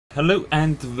Hello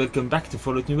and welcome back to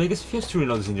Fallout New Vegas. If you have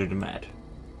reloaders in the mad.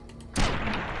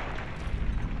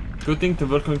 Good thing the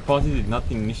welcoming party did not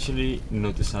initially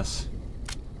notice us.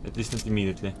 At least not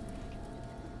immediately.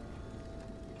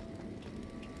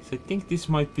 So I think this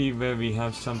might be where we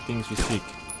have some things we seek.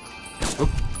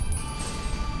 Oh.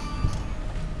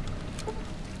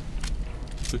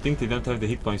 Good thing they don't have the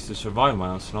hit points to survive my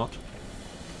onslaught.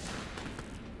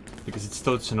 Because it's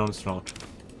towards an onslaught.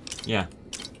 Yeah.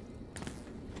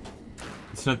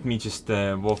 It's not me just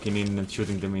walking in and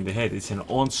shooting them in the head, it's an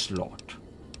onslaught.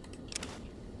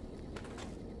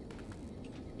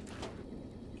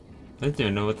 I don't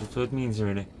even know what that word means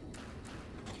really.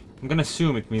 I'm gonna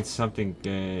assume it means something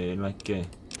like a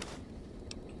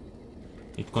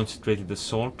concentrated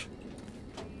assault.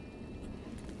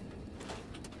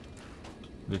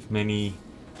 With many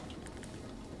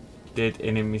dead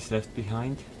enemies left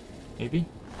behind, maybe?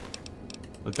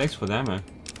 Well, thanks for the ammo.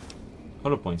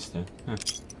 Hollow points there. Huh.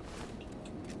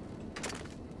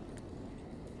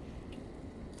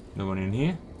 No one in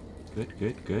here. Good,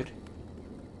 good, good.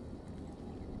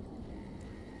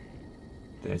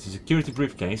 There's a security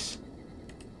briefcase.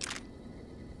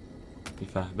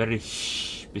 With a very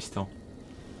pistol.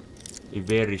 A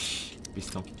very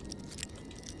pistol.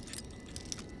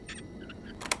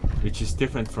 Which is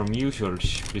different from usual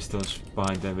pistols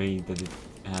by the way that it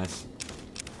has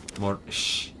more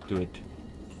to it.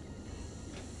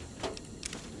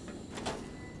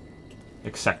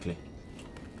 Exactly.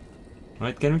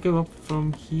 Right, can we go up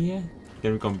from here?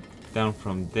 Can we come down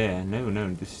from there? No,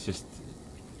 no, this is just...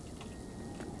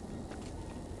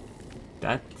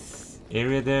 That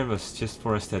area there was just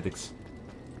for aesthetics.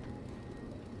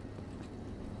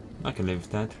 I can live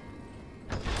with that.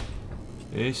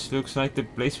 This looks like the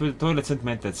place where the toilets and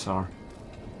medtats are.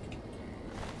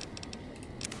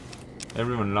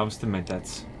 Everyone loves the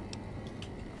medtats.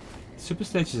 Super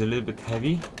stage is a little bit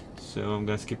heavy. So I'm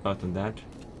gonna skip out on that.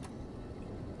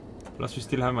 Plus we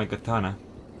still have my katana.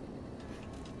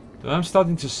 So I'm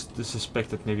starting to suspect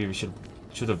that maybe we should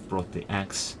have brought the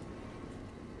axe.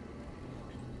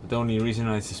 But the only reason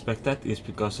I suspect that is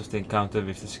because of the encounter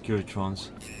with the Securitrons.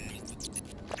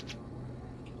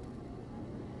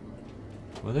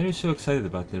 What are you so excited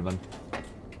about, little one?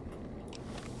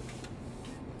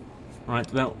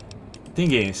 Alright, well,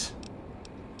 thing is,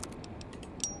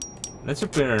 let's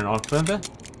repair an arc welder.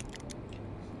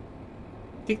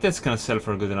 I think that's gonna sell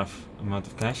for a good enough amount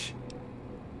of cash.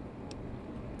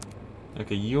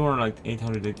 Okay, you're like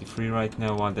 883 right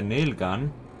now, while the nail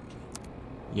gun...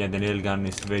 Yeah, the nail gun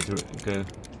is the way to go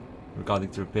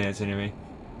regarding to repairs anyway.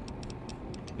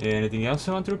 Anything else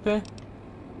I want to repair?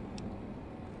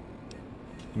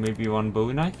 Maybe one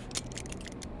bowie knife?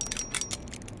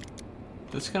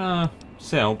 That's gonna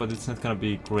sell, but it's not gonna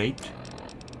be great.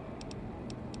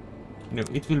 No,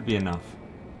 it will be enough.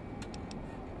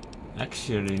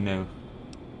 Actually, no.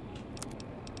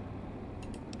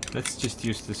 Let's just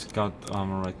use the scout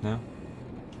armor right now.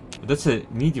 But that's a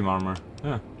medium armor.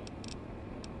 Huh.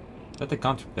 That I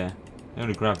can't repair. I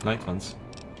only grabbed light ones.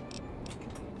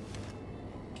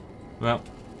 Well,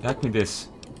 hack me this.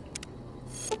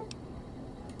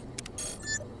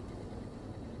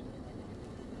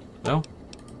 Well,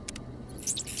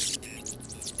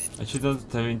 I should not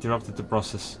have interrupted the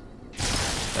process.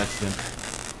 Accident.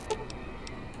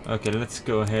 Okay, let's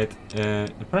go ahead.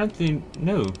 Apparently,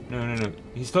 no.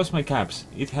 He's lost my caps.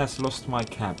 It has lost my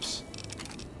caps.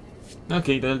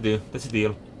 Okay, that'll do. That's a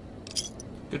deal.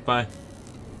 Goodbye.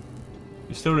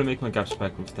 You slowly make my caps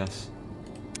back with this.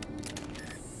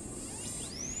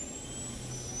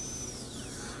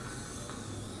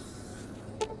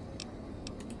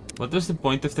 What was the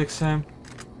point of the exam?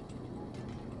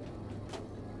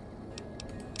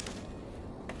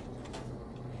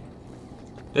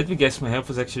 Let me guess, my health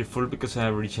was actually full because I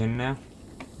have regen now.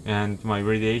 And my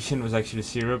radiation was actually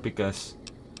 0 because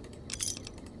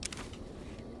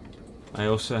I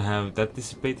also have that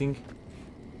dissipating.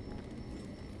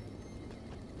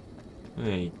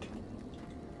 Wait.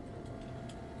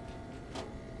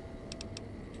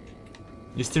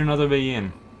 Is there another way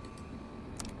in?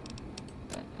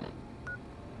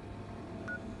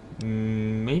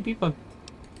 Maybe, but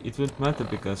it won't matter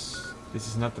because this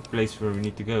is not the place where we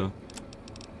need to go.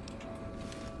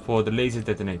 For the laser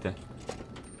detonator.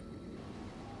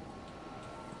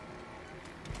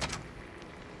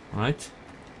 Right.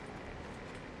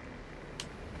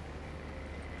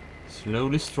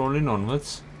 Slowly strolling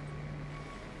onwards.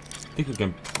 I think we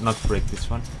can not break this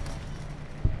one.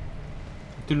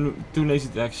 Too lazy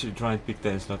to actually try and pick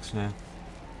the locks now.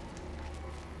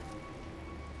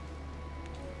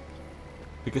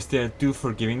 Because they are too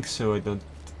forgiving, so I don't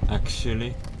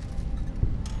actually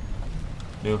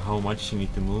know how much you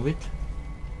need to move it.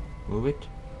 Move it.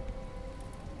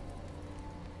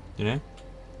 You know?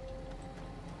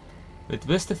 But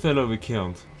where's the fellow we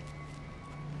killed?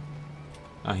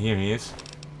 Ah, here he is.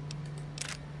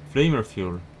 Flamer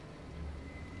fuel.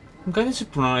 I'm kinda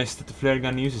surprised that the flare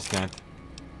gun uses that.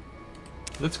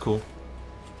 That's cool.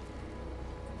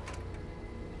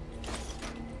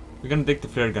 We're gonna take the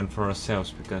flare gun for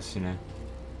ourselves because, you know.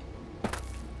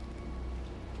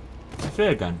 The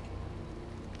flare gun.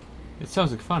 It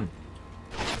sounds like fun.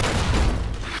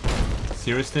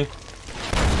 Seriously?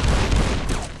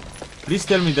 Please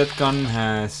tell me that gun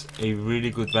has a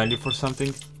really good value for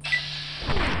something.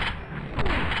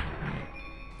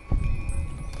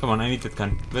 Come on, I need that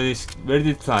gun. Where did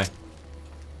it fly?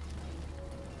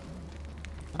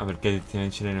 I will get it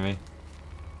eventually anyway.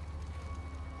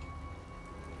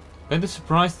 Kinda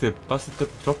surprised the bastard got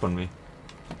a drop on me.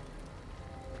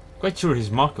 Quite sure his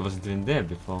marker wasn't even there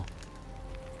before.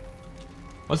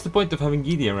 What's the point of having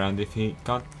Edie around if he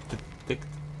can't detect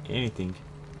anything?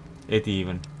 Eddie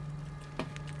even.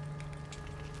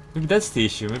 Maybe that's the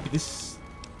issue. Maybe this...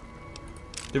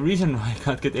 The reason why I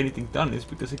can't get anything done is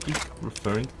because I keep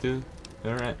referring to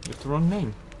her with the wrong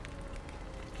name.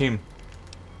 Him.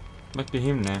 Might be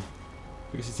him now.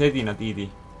 Because it's Eddie, not Edie.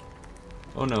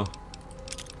 Oh no.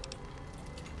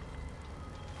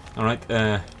 Alright,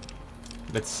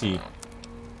 let's see.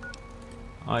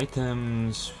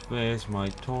 Items, where's my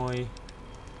toy?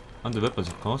 On the weapons,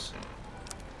 of course.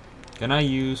 Can I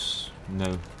use...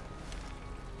 No.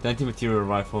 The anti-material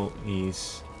rifle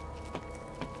is...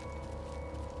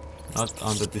 not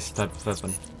under this type of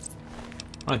weapon.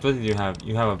 Alright, what did you have?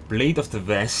 You have a blade of the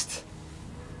West.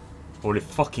 Holy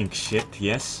fucking shit,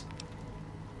 yes.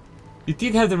 You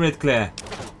did have the red glare.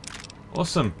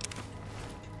 Awesome.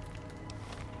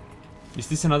 Is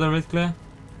this another red glare?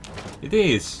 It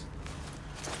is.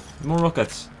 More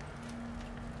rockets.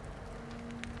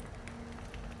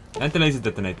 And the laser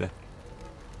detonator.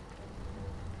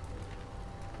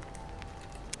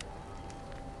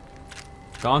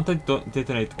 Can't I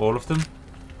detonate all of them?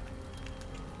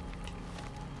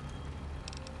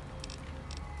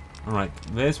 Alright,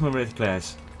 where's my red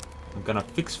glares? I'm gonna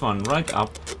fix one right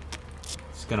up.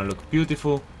 It's gonna look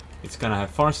beautiful. It's gonna have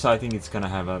far sighting. It's gonna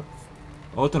have a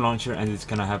auto launcher, and it's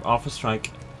gonna have alpha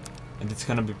strike, and it's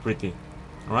gonna be pretty.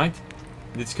 Alright?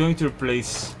 It's going to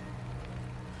replace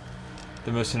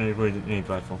the mercenary grenade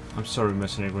rifle. I'm sorry,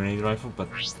 mercenary grenade rifle, but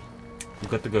we've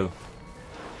got to go.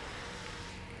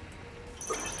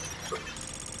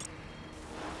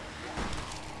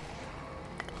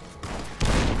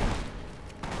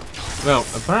 Well,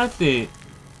 apparently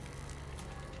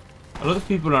a lot of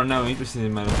people are now interested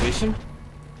in my location.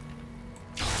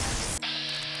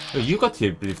 Oh, you got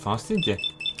here pretty fast, didn't you?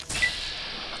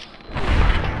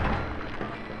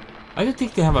 I don't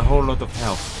think they have a whole lot of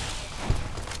health.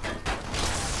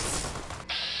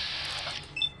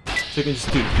 So I can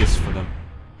just do this for them.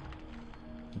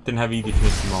 Then have Edie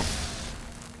finish him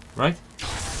off. Right?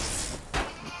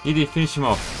 Edie, finish him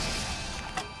off.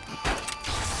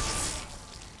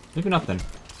 Maybe not then.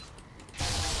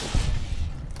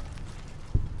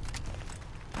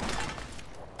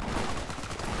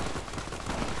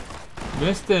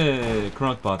 Where's the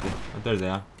crowd party? Oh, there they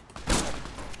are.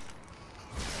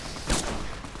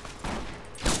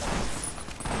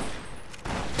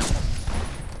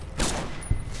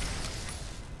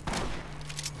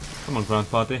 Come on,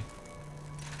 ground party.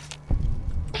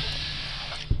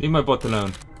 Leave my bot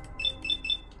alone.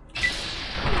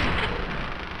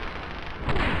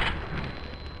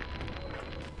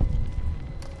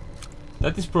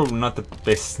 That is probably not the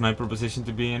best sniper position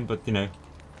to be in, but you know,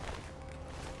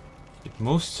 it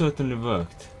most certainly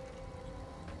worked.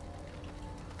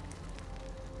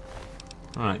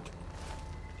 Alright.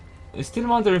 I still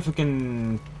wonder if I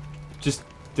can just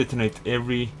detonate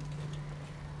every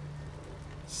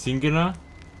singular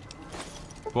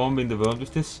bomb in the world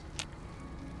with this.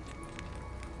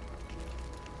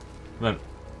 Well,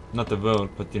 not the world,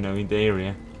 but you know, in the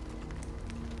area.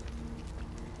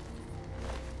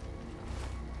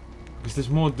 Because there's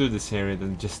more to this area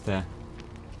than just a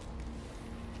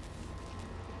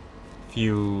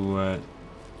few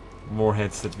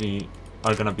warheads that we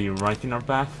are gonna be right in our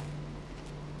path.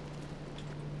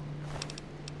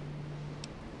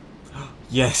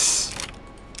 Yes!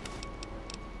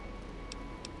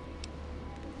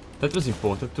 That was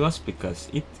important to us because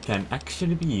it can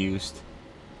actually be used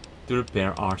to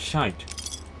repair our shite.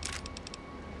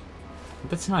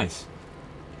 That's nice.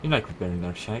 You like repairing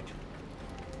our shite.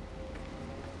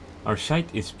 Our shite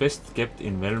is best kept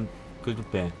in good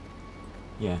repair.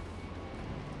 Yeah.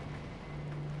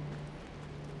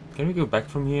 Can we go back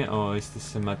from here, or is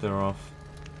this a matter of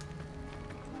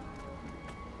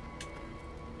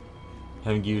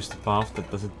having used the path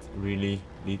that doesn't really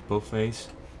lead both ways?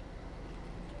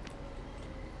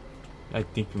 I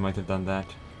think we might have done that.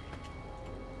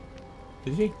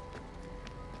 Did we?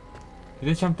 Did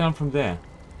I jump down from there?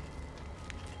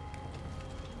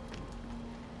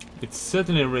 It's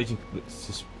certainly a raging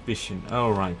suspicion.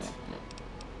 Alright.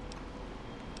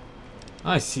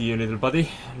 I see you, little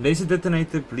buddy. Laser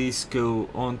detonator, please go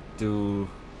on to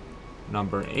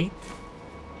number 8.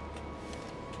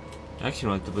 I actually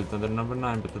want to put it under number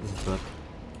 9, but that doesn't work.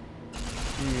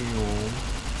 No.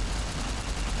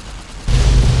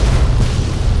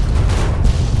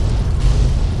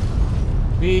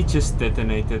 We just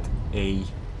detonated a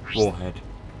warhead.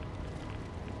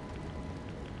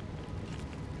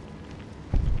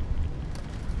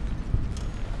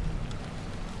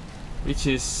 Which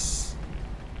is...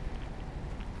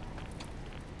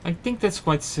 I think that's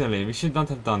quite silly. We should not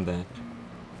have done that.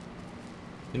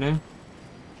 You know?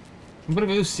 I'm gonna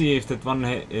go see if that one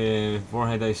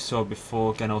warhead I saw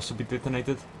before can also be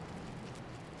detonated.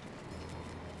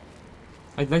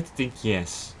 I'd like to think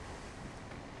yes.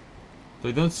 So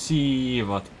I don't see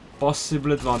what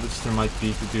possible advantage there might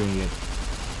be to doing it.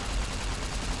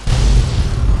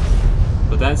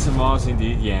 But the answer was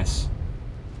indeed yes.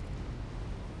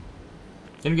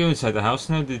 Can we go inside the house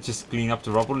now? Did it just clean up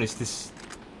the rubble? Is this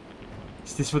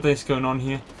what is going on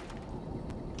here?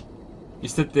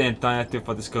 Is that the entirety of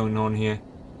what is going on here?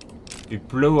 We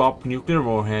blow up nuclear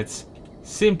warheads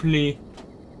simply.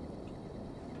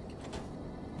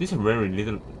 These are very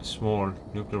little, small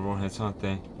nuclear warheads, aren't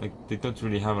they? Like, they don't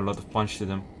really have a lot of punch to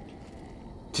them.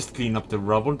 Just clean up the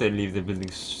rubble, they leave the building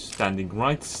standing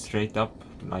right, straight up,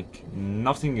 like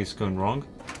nothing is going wrong.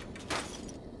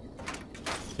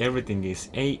 Everything is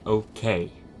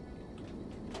A-OK.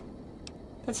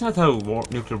 That's not how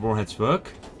nuclear warheads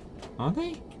work, are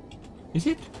they? Is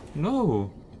it?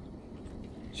 No.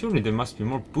 Surely there must be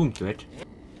more boom to it.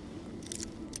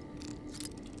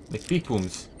 Like big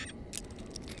booms.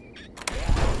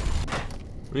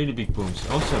 Really big booms.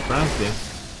 Also, apparently,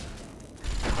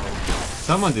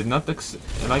 someone did not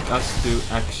like us to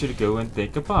actually go and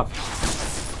take a bath.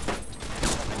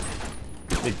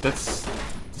 Wait, this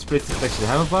place doesn't actually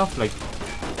have a bath? Like,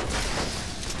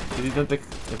 they did not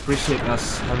appreciate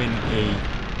us having a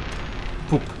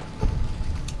poop.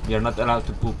 We are not allowed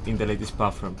to poop in the latest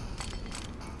bathroom.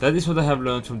 That is what I have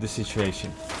learned from this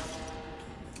situation.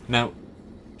 Now,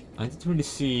 I didn't really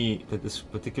see that this is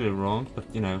particularly wrong, but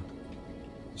you know,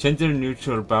 gender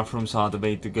neutral bathrooms are the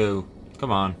way to go.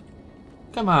 Come on.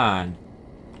 Come on.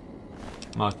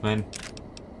 Markman.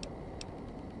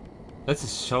 That's a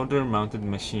shoulder mounted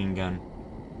machine gun.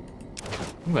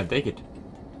 I'm gonna take it.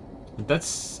 And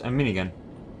that's a minigun.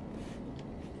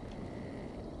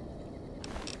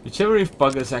 Whichever if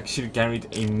buggers actually carried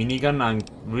a minigun, I'm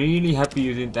really happy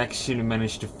you didn't actually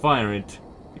manage to fire it,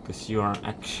 because you are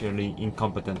actually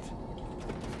incompetent.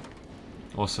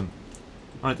 Awesome.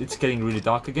 Alright, it's getting really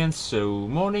dark again, so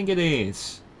morning it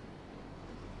is.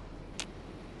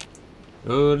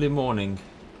 Early morning.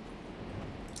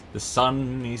 The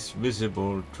sun is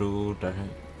visible through the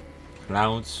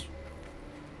clouds.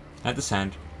 And the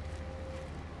sand.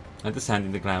 And the sand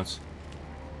in the clouds.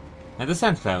 And the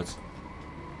sand clouds.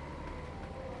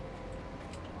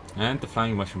 And the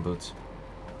flying mushroom boats.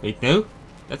 Wait, no?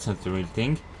 That's not the real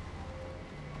thing.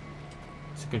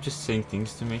 It's like I'm just saying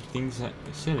things to make things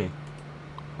silly.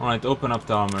 Alright, open up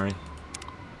the armory.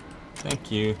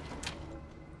 Thank you.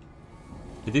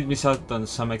 I did miss out on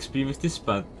some XP with this,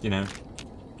 but, you know,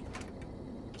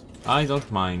 I don't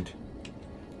mind.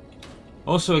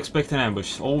 Also expect an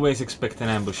ambush. Always expect an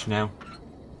ambush now.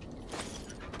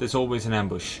 There's always an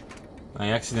ambush.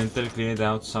 I accidentally cleared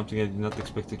out something I did not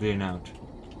expect to clear out.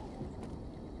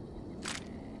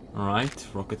 Alright,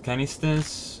 rocket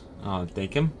canisters. I'll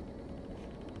take them.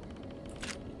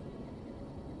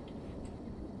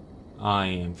 I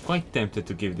am quite tempted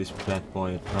to give this bad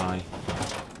boy a try.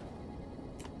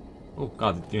 Oh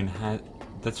god, it even had...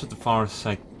 That's what the far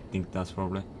sight thing does,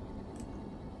 probably.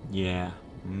 Yeah.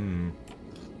 And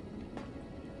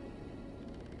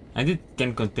it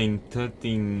can contain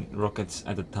 13 rockets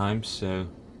at a time, so...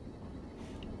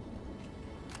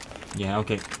 Yeah,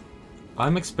 okay.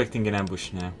 I'm expecting an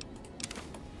ambush now.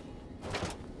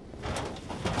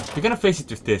 We're gonna face it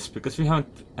with this, because we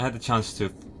haven't had the chance to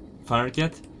fire it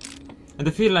yet. And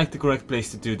I feel like the correct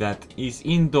place to do that is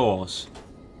indoors.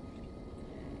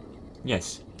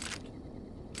 Yes.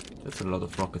 That's a lot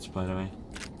of rockets, by the way.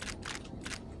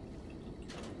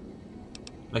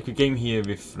 Like we came here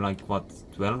with, like, what,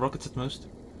 12 rockets at most?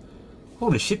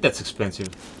 Holy shit, that's expensive.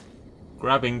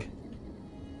 Grabbing.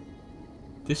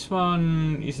 This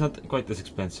one is not quite as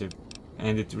expensive.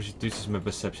 And it reduces my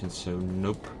perception, so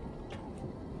nope.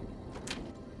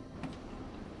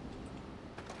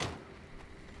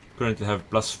 Currently have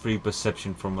 +3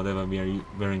 perception from whatever we are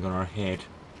wearing on our head.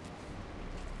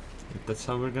 But that's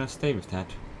how we're gonna stay with that.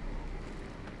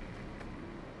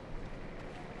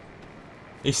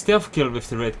 A stealth kill with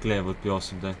the red glare would be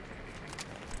awesome though.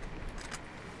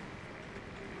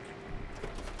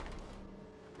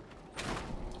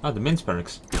 Ah, the men's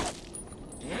barracks.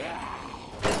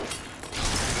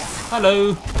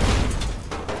 Hello!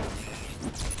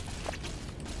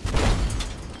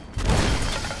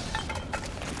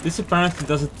 This apparently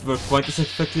doesn't work quite as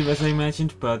effectively as I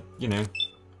imagined, but you know.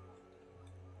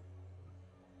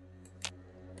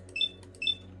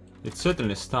 It's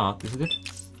certainly a start, isn't it?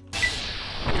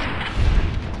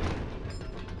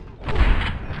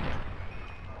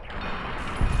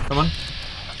 Come on.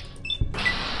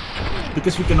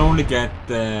 Because we can only get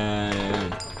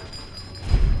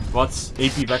what's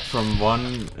AP back from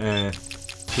one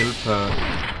kill per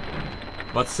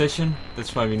what session.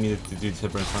 That's why we needed to do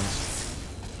separate ones.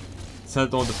 It's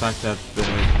not all the fact that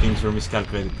things were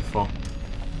miscalculated before.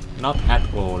 Not at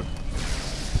all.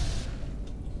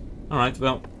 Alright,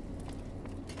 well.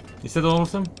 Is that all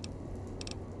of them?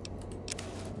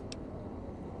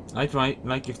 I'd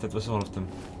like if that was all of them.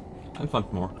 I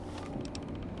want more.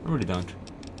 I really don't.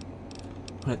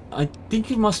 Right, I think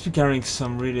we must be carrying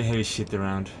some really heavy shit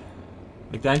around.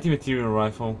 Like the anti-material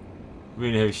rifle.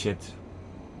 Really heavy shit.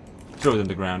 Throw it on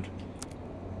the ground.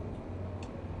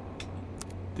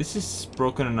 This is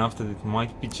broken enough that it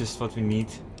might be just what we need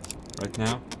right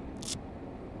now.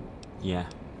 Yeah.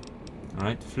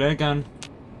 Alright, flare gun.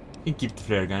 You can keep the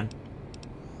flare gun.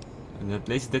 And that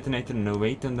laser detonator, no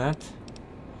weight on that.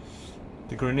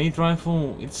 The grenade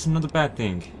rifle, it's not a bad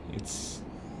thing. It's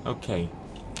okay.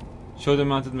 Shoulder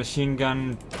mounted machine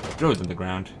gun, throw it on the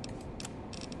ground.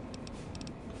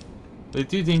 What I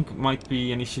do think might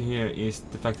be an issue here is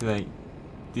the fact that I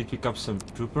did pick up some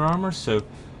trooper armor, so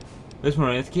there's more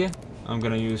red gear. I'm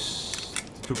gonna use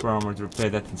the trooper armor to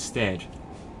repair that instead.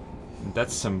 And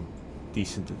that's some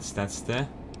decent stats there.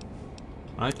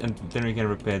 Right, and then we can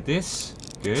repair this.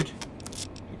 Good.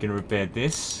 We can repair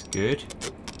this. Good.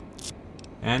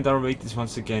 And our weight is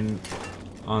once again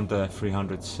on the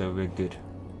 300, so we're good.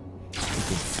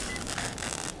 Okay.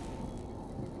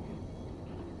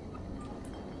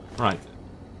 Right.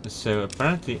 So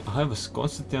apparently I was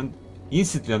constantly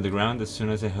instantly on the ground as soon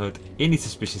as I heard any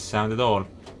suspicious sound at all.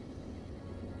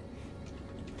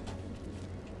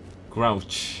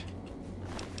 Crouch.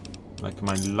 Like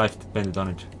my life depended on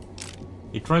it.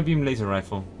 A tri-beam laser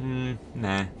rifle.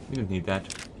 Nah, we don't need that.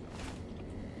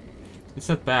 It's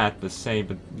not bad per se,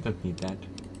 but we don't need that.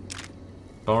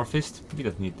 Power fist? We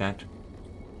don't need that.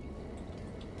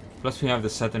 Plus we have the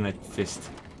satellite fist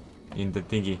in the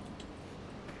thingy.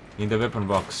 In the weapon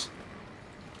box.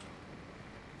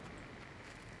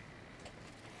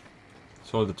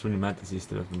 So all that really matters is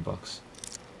the weapon box.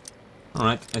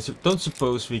 Alright, I don't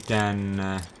suppose we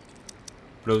can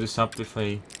blow this up with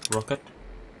a rocket.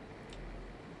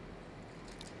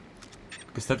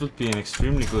 Because that would be an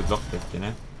extremely good lockpick, you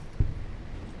know?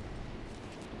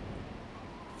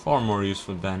 Far more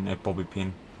useful than a bobby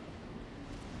pin.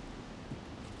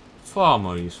 Far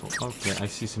more useful. Okay, I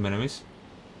see some enemies.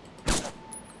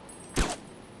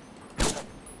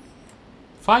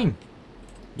 Fine!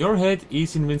 Your head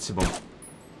is invincible.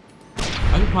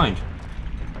 I don't mind.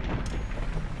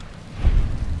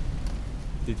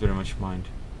 Did very much mind.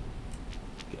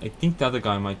 Okay, I think the other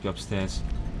guy might be upstairs.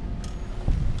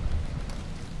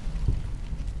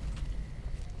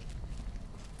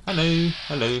 Hello,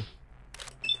 hello.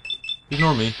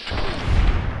 Ignore me.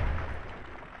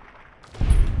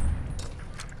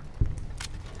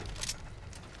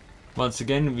 Once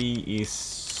again, V is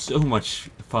so much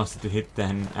faster to hit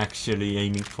than actually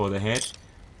aiming for the head.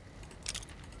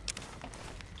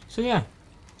 So yeah,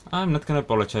 I'm not gonna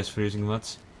apologize for using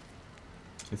mods.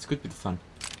 It's a good bit of fun.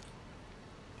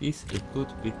 It's a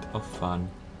good bit of fun.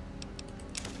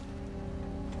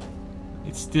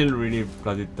 It's still really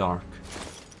bloody dark.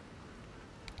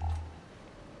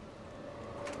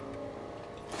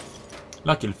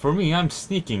 Luckily for me, I'm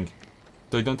sneaking.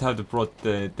 Though I don't have the broad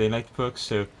daylight perk,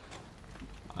 so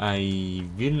I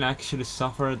will actually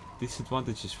suffer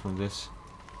disadvantages from this.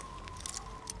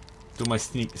 Do my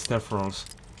stealth rolls.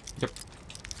 Yep.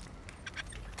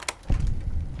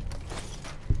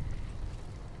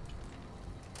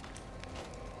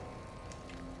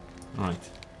 Alright.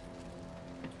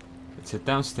 Let's head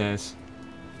downstairs.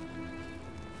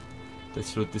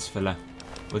 Let's loot this fella.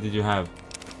 What did you have?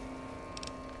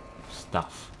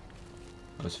 stuff.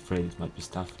 I was afraid it might be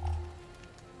stuff.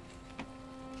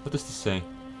 What does this say?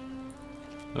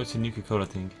 Oh, it's a Nuka-Cola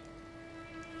thing.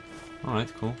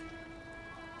 Alright, cool.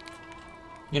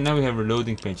 Yeah, now we have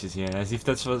reloading pages here, as if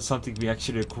that's something we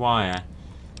actually require.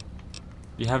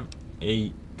 We have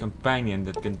a companion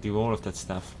that can do all of that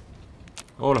stuff.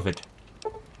 All of it.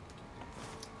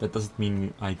 That doesn't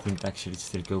mean I didn't actually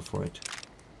still go for it.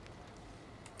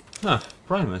 Ah,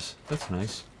 Primus. That's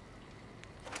nice.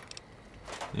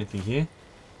 Anything here?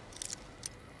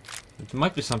 There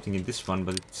might be something in this one,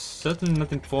 but it's certainly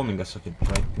not informing us of it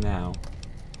right now.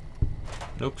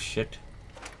 Nope, shit.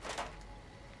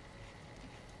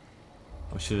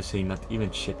 Or should I say not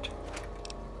even shit.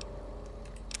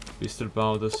 Pistol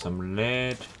powder, some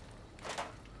lead.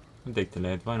 I'll take the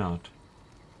lead, why not?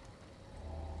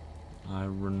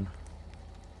 Iron.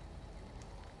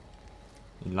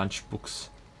 Lunch books.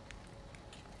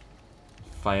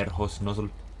 Fire hose nozzle.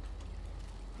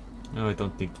 No, I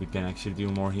don't think we can actually do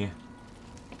more here.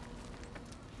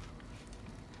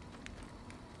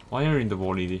 Why are you in the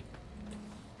wall, Edie?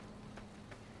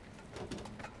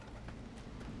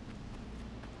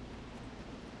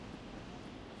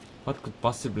 What could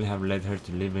possibly have led her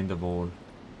to live in the wall?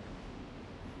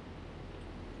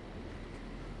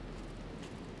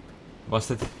 Was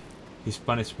that his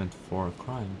punishment for a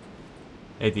crime?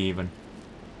 Eddie even.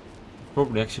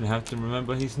 Probably actually have to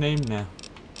remember his name now.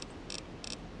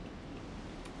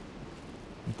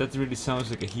 That really sounds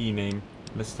like a he name.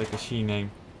 Less like a she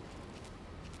name.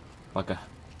 Bugger.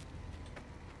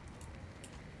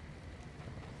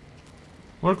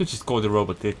 Or I could just call the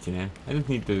robot it, you know. I don't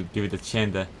need to give it a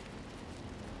gender.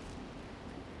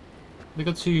 I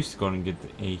got so used to calling it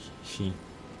a she. You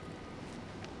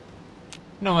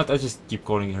know what, I'll just keep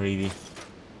calling her Edie.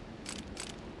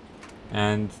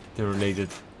 And the related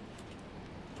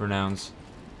pronouns.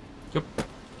 Yup.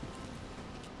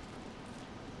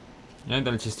 And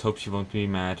I'll just hope she won't be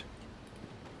mad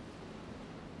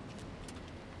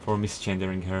for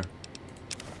misgendering her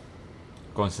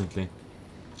constantly.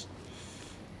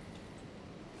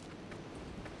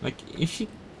 Like, if she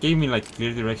gave me like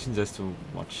clear directions as to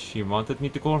what she wanted me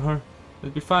to call her,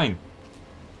 that'd be fine.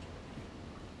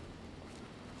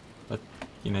 But,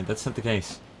 you know, that's not the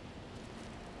case.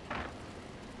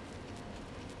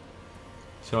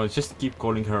 So I'll just keep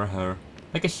calling her her,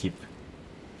 like a sheep.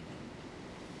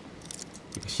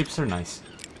 Because ships are nice.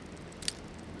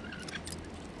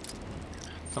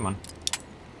 Come on.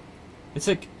 It's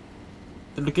like,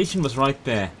 the location was right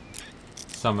there.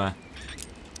 Somewhere.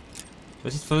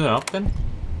 Was it further up then?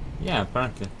 Yeah,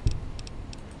 apparently.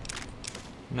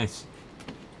 Nice.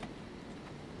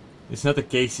 It's not the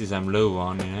cases I'm low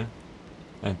on, you know?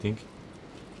 I think.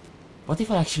 What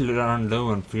if I actually run low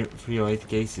on 308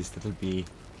 cases? That'll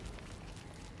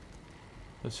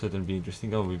certainly be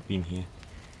interesting. Oh, we've been here.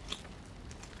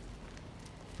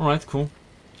 Alright, cool.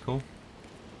 Cool.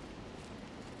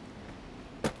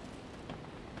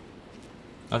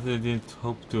 I didn't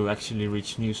hope to actually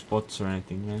reach new spots or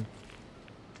anything, man.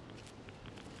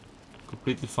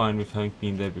 Completely fine with having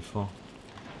been there before.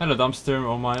 Hello, dumpster,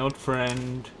 or my old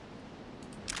friend.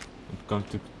 I've come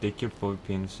to take your boy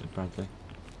pins, apparently.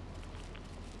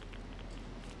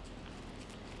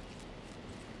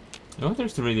 I wonder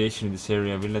if the radiation in this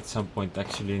area will at some point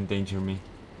actually endanger me.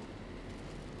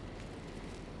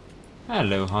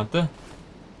 Hello, Hunter.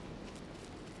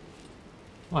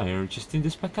 Why, you're just in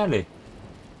this back alley.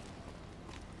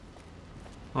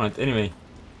 Alright, anyway.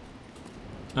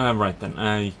 Right then,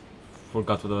 I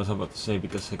forgot what I was about to say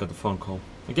because I got a phone call.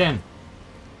 Again!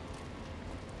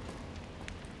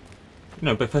 You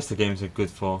know, Bethesda games are good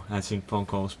for answering phone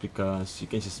calls because you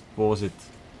can just pause it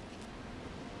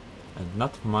and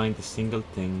not mind a single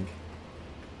thing.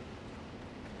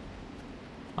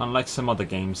 Unlike some other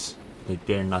games they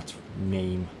dare not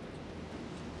name.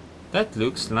 That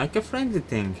looks like a friendly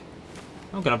thing.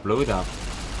 I'm gonna blow it up.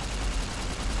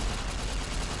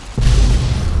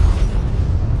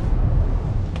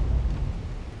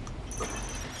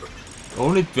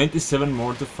 Only 27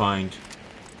 more to find.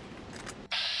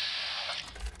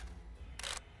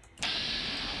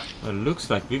 Well, looks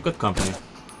like we've got company.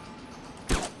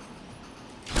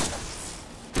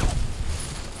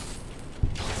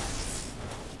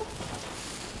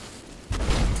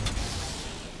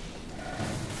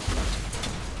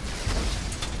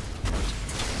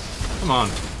 Come on.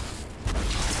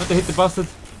 Not to hit the bastard.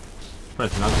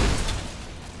 Right, not.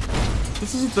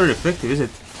 This isn't very effective, is it?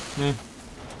 Yeah.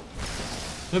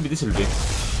 Maybe this will be.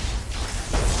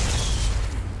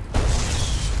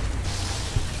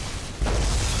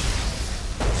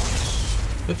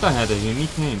 That guy had a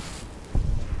unique name.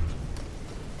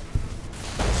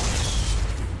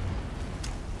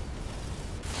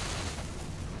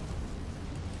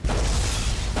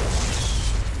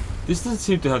 This doesn't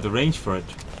seem to have the range for it.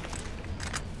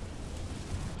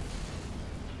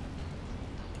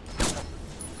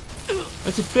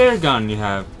 That's a flare gun you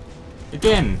have.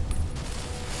 Again.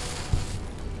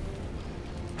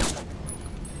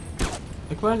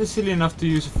 Like, why are they silly enough to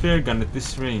use a flare gun at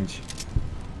this range?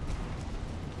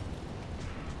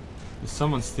 Is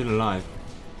someone still alive?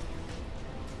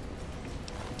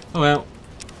 Oh well.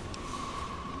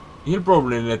 He'll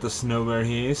probably let us know where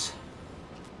he is.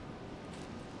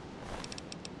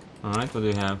 Alright, what do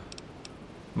we have?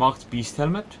 Marked beast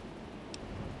helmet?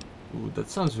 Ooh, that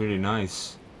sounds really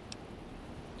nice.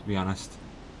 To be honest.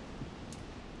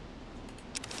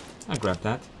 I'll grab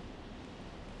that.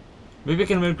 Maybe I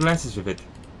can wear glasses with it.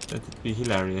 That would be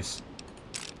hilarious.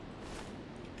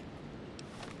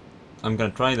 I'm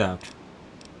gonna try it out.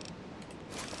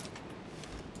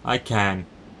 I can.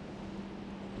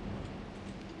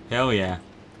 Hell yeah.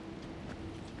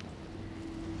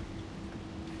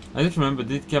 I don't remember,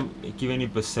 did it give any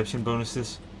perception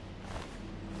bonuses?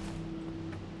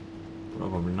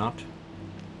 Probably not.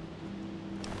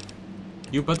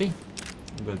 You, buddy?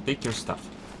 I'm gonna take your stuff.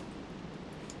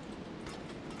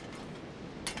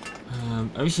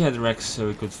 I wish I had Rex so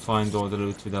we could find all the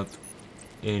loot without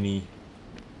any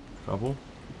trouble.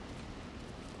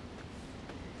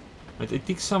 But I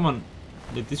think someone...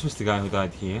 This was the guy who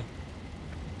died here.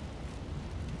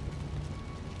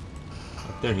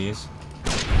 But there he is.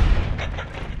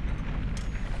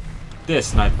 There's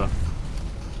sniper.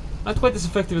 Not quite as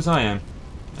effective as I am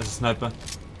as a sniper.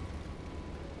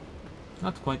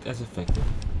 Not quite as effective.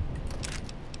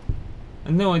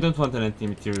 And no, I don't want an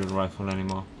anti-material rifle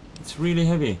anymore. It's really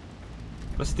heavy.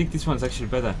 Plus I think this one's actually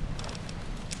better.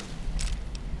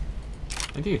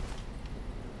 I do.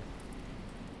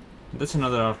 That's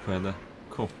another arc weather.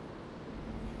 Cool.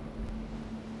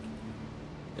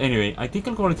 Anyway, I think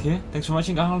I'll call it here. Thanks for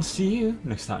watching. I'll see you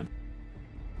next time.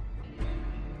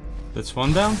 That's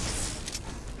one down.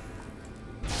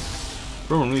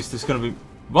 Problem is there's gonna be...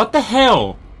 What the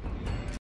hell?